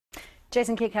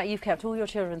Jason Kidcat, you've kept all your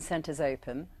children's centres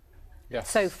open. Yes.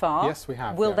 So far. Yes, we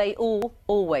have. Will they all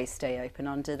always stay open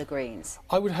under the Greens?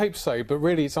 I would hope so, but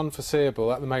really it's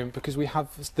unforeseeable at the moment because we have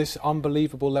this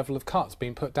unbelievable level of cuts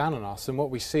being put down on us, and what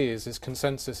we see is this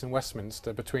consensus in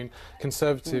Westminster between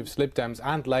Conservatives, Lib Dems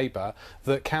and Labour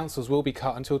that councils will be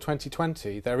cut until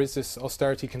 2020. There is this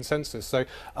austerity consensus. So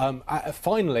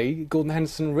finally, Gordon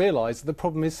Henderson realised that the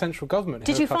problem is central government.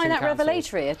 Did you find that councils.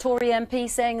 Revelatory? A Tory MP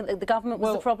saying that the government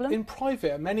was the problem? In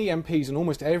private, many MPs and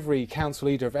almost every council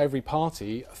leader of every party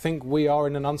think we are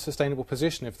in an unsustainable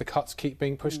position if the cuts keep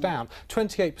being pushed down.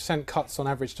 28% cuts on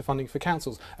average to funding for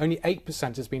councils. Only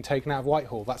 8% has been taken out of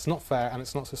Whitehall. That's not fair and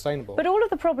it's not sustainable. But all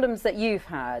of the problems that you've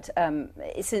had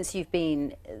since you've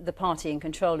been the party in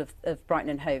control of Brighton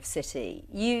and Hove City,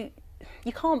 you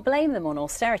can't blame them on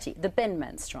austerity. The bin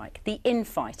men strike, the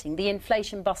infighting, the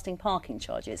inflation-busting parking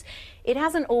charges. It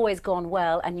hasn't always gone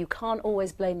well, and you can't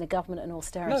always blame the government and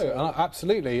austerity. No,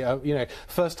 absolutely. You know,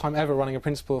 first time ever running a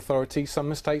principal authority, some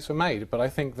mistakes were made. But I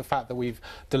think the fact that we've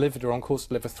delivered or on course to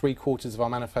deliver 3/4 of our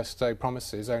manifesto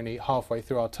promises only halfway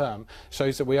through our term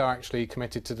shows that we are actually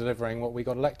committed to delivering what we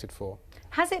got elected for.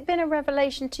 Has it been a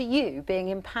revelation to you, being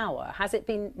in power? Has it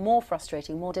been more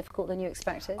frustrating, more difficult than you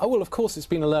expected? Oh, well, of course, it's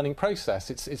been a learning process.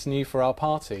 It's new for our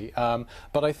party.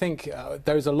 But I think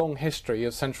there is a long history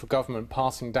of central government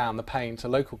passing down the pain to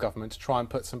local government to try and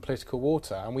put some political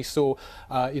water. And we saw,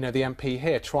 you know, the MP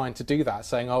here trying to do that,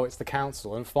 saying, oh, it's the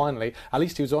council. And finally, at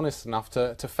least he was honest enough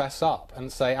to fess up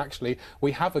and say, actually,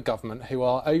 we have a government who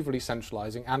are overly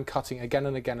centralising and cutting again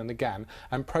and again and again,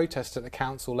 and protest at the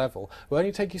council level will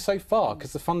only take you so far,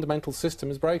 because the fundamental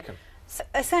system is broken. So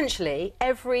essentially,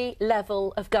 every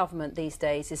level of government these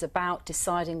days is about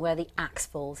deciding where the axe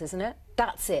falls, isn't it?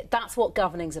 That's it. That's what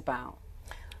governing's about.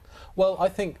 Well, I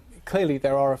think clearly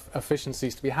there are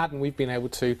efficiencies to be had, and we've been able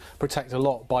to protect a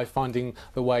lot by finding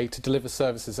the way to deliver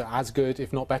services that are as good,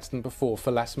 if not better than before,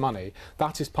 for less money.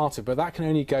 That is part of it, but that can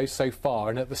only go so far,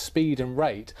 and at the speed and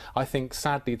rate, I think,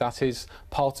 sadly, that is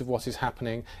part of what is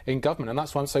happening in government, and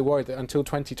that's why I'm so worried that until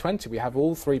 2020 we have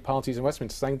all three parties in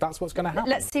Westminster saying that's what's going to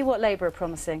happen. Let's see what Labour are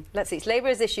promising. Let's see. Labour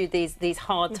has issued these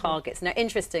hard targets. Now,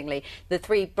 interestingly, the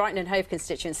three Brighton and Hove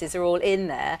constituencies are all in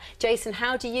there. Jason,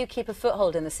 how do you keep a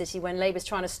foothold in the city when Labour's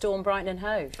trying to storm Brighton and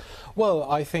Hove? Well,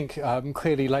 I think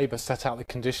clearly Labour set out the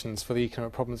conditions for the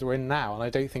economic problems we're in now, and I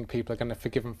don't think people are going to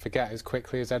forgive and forget as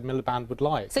quickly as Ed Miliband would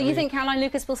like. So you think Caroline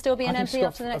Lucas will still be an MP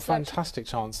after the next election? A fantastic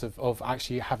chance of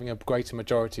actually having a greater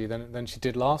majority than she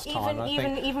did last time.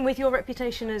 Even with your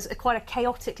reputation as quite a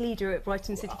chaotic leader at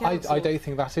Brighton City Council. I don't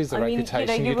think that is the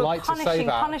reputation. You know, You'd like to say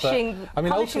that. I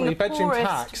mean, ultimately, bedroom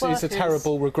tax is a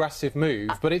terrible regressive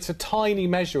move, but it's a tiny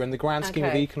measure in the grand scheme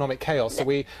of the economic chaos that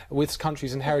this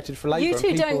country's inherited for Labour.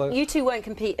 You two won't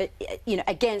compete, you know,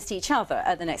 against each other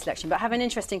at the next election. But I have an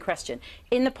interesting question.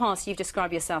 In the past, you've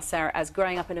described yourself, Sarah, as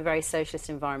growing up in a very socialist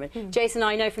environment. Jason,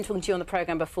 I know from talking to you on the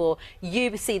programme before,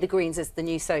 you see the Greens as the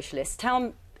new socialists. Tell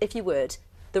them, if you would,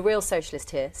 the real socialist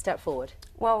here. Step forward.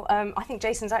 Well, I think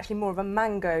Jason's actually more of a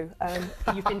mango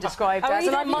you've been described as,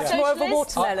 and I'm much more of a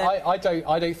watermelon. I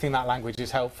don't think that language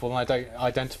is helpful, and I don't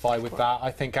identify with that.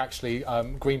 I think actually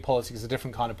green politics is a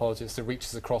different kind of politics that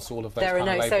reaches across all of those kind of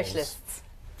labels. There are no socialists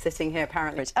sitting here,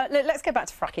 apparently. Let's go back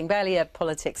to fracking. Barely a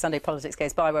Sunday politics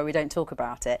goes by where we don't talk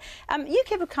about it.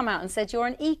 UKIP have come out and said you're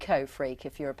an eco-freak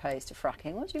if you're opposed to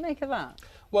fracking. What do you make of that?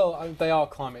 Well, they are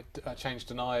climate change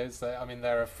deniers. I mean,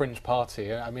 they're a fringe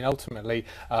party. I mean, ultimately,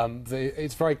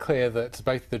 it's very clear that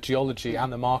both the geology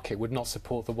and the market would not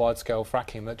support the wide-scale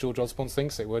fracking that George Osborne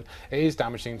thinks it would. It is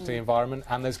damaging to the environment,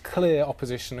 and there's clear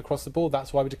opposition across the board.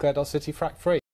 That's why we declared our city frack-free.